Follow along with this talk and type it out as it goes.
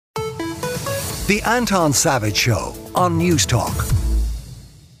The Anton Savage Show on News Talk.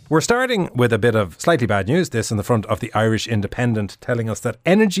 We're starting with a bit of slightly bad news. This in the front of the Irish Independent, telling us that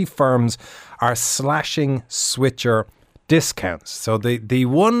energy firms are slashing switcher discounts. So the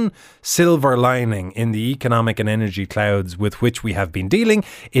one silver lining in the economic and energy clouds with which we have been dealing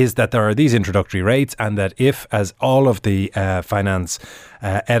is that there are these introductory rates, and that if, as all of the finance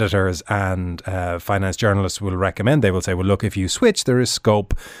editors and finance journalists will recommend, they will say, well, look, if you switch, there is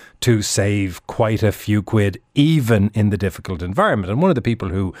scope to save quite a few quid, even in the difficult environment. And one of the people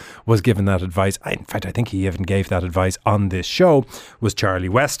who was given that advice, in fact, I think he even gave that advice on this show, was Charlie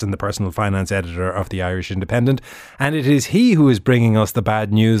Weston, the personal finance editor of the Irish Independent. And it is he who is bringing us the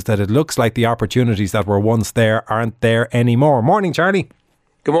bad news that it looks like the opportunities that were once there aren't there anymore. Morning, Charlie.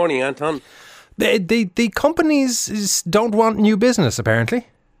 Good morning, Anton. The companies don't want new business, apparently.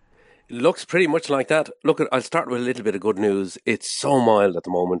 Looks pretty much like that. Look, I'll start with a little bit of good news. It's so mild at the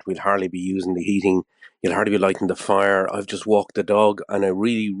moment, we'll hardly be using the heating. You'll hardly be lighting the fire. I've just walked the dog and I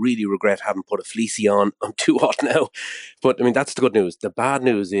really, really regret having put a fleecy on. I'm too hot now. But, I mean, that's the good news. The bad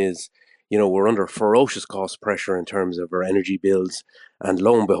news is, you know, we're under ferocious cost pressure in terms of our energy bills. And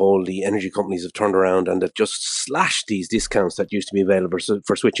lo and behold, the energy companies have turned around and they've just slashed these discounts that used to be available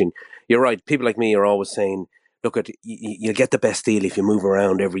for switching. You're right. People like me are always saying, look, you'll get the best deal if you move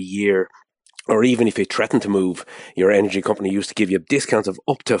around every year, or even if you threaten to move. Your energy company used to give you discounts of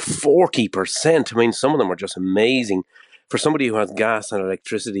up to 40%. I mean, some of them are just amazing. For somebody who has gas and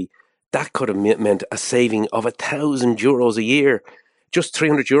electricity, that could have meant a saving of €1,000 a year, just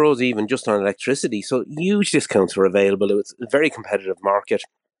 €300 even just on electricity. So huge discounts were available. It was a very competitive market.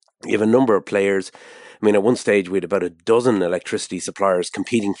 You have a number of players. I mean, at one stage we had about a dozen electricity suppliers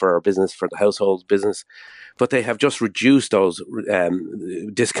competing for our business, for the household business. But they have just reduced those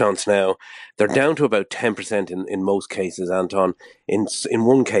discounts now. They're down to about 10% in most cases, Anton. In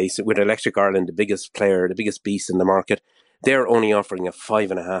one case, with Electric Ireland, the biggest player, the biggest beast in the market, they're only offering a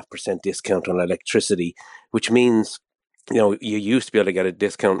 5.5% discount on electricity, which means, you know, you used to be able to get a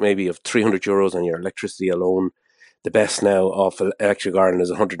discount maybe of €300 on your electricity alone. The best now off Electric Ireland is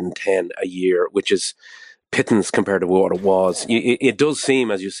 110 a year, which is pittance compared to what it was. It does seem,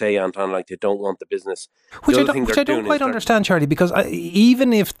 as you say, Anton, like they don't want the business. Which I don't quite understand, Charlie, because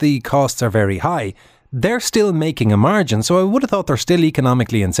even if the costs are very high, they're still making a margin. So I would have thought they're still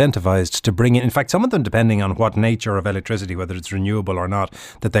economically incentivized to bring in. In fact, some of them, depending on what nature of electricity, whether it's renewable or not,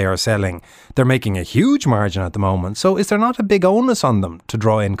 that they are selling, they're making a huge margin at the moment. So is there not a big onus on them to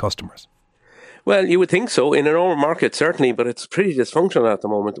draw in customers? Well, you would think so in a normal market, certainly, but it's pretty dysfunctional at the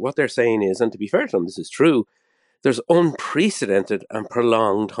moment. What they're saying is, and to be fair to them, this is true, there's unprecedented and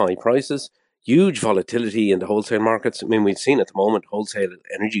prolonged high prices, huge volatility in the wholesale markets. I mean, we've seen at the moment wholesale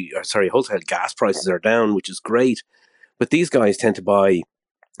gas prices are down, which is great. But these guys tend to buy,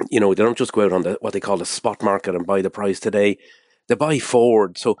 you know, they don't just go out on what they call the spot market and buy the price today. They buy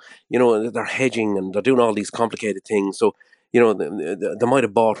forward. So, you know, they're hedging and they're doing all these complicated things. So, you know, they might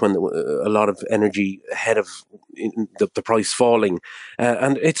have bought when a lot of energy ahead of the price falling.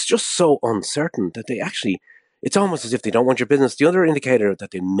 And it's just so uncertain that it's almost as if they don't want your business. The other indicator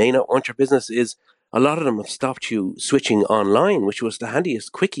that they may not want your business is a lot of them have stopped you switching online, which was the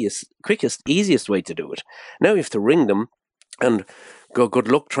handiest, quickest, easiest way to do it. Now you have to ring them and go, good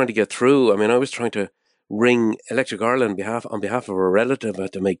luck trying to get through. I mean, I was trying to ring Electric Ireland on behalf of a relative. I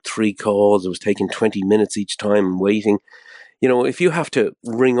had to make 3 calls. It was taking 20 minutes each time waiting. You know, if you have to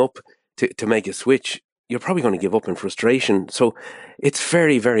ring up to make a switch, you're probably going to give up in frustration. So it's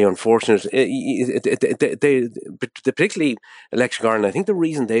very, very unfortunate. Particularly Electric Ireland, I think the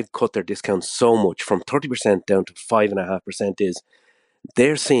reason they've cut their discounts so much from 30% down to 5.5% is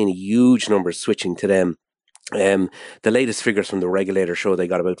they're seeing huge numbers switching to them. The latest figures from the regulator show they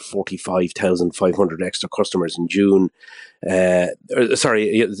got about 45,500 extra customers in June. They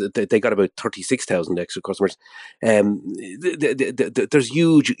got about 36,000 extra customers. There's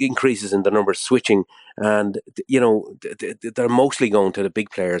huge increases in the numbers switching, and you know they're mostly going to the big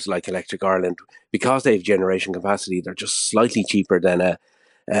players like Electric Ireland because they have generation capacity. They're just slightly cheaper than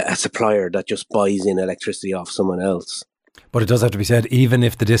a supplier that just buys in electricity off someone else. But it does have to be said, even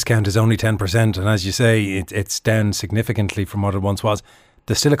if the discount is only 10%, and as you say, it's down significantly from what it once was,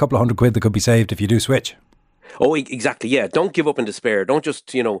 there's still a couple of £100 that could be saved if you do switch. Oh, exactly. Yeah. Don't give up in despair. Don't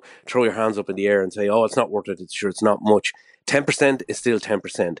just, you know, throw your hands up in the air and say, oh, it's not worth it. It's not much. 10% is still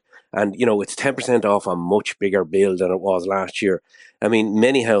 10%. And, you know, it's 10% off a much bigger bill than it was last year. I mean,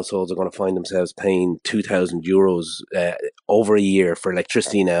 many households are going to find themselves paying €2,000 over a year for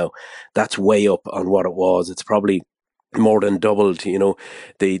electricity now. That's way up on what it was. It's probably more than doubled. You know,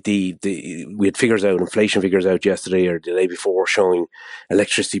 we had figures out, inflation figures out yesterday or the day before, showing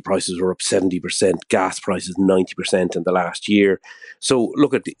electricity prices were up 70%, gas prices 90% in the last year. So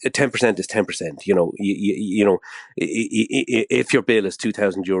look at 10% is 10%. You know, if your bill is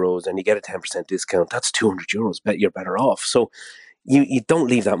 €2,000 and you get a 10% discount, that's €200. Bet you're better off. So you don't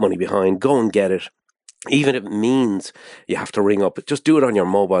leave that money behind. Go and get it. Even if it means you have to ring up, just do it on your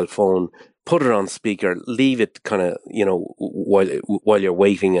mobile phone, put it on speaker, leave it kind of, while you're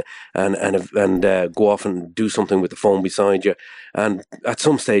waiting, and go off and do something with the phone beside you. And at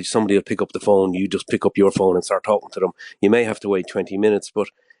some stage, somebody will pick up the phone. You just pick up your phone and start talking to them. You may have to wait 20 minutes, but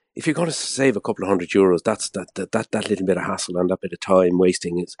if you're going to save a couple of €100, that's that little bit of hassle and that bit of time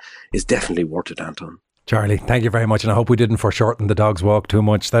wasting is definitely worth it, Anton. Charlie, thank you very much, and I hope we didn't foreshorten the dog's walk too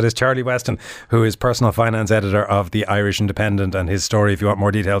much. That is Charlie Weston, who is personal finance editor of the Irish Independent, and his story, if you want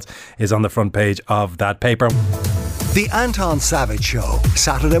more details, is on the front page of that paper. The Anton Savage Show,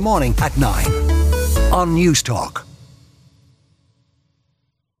 Saturday morning at 9 on News Talk.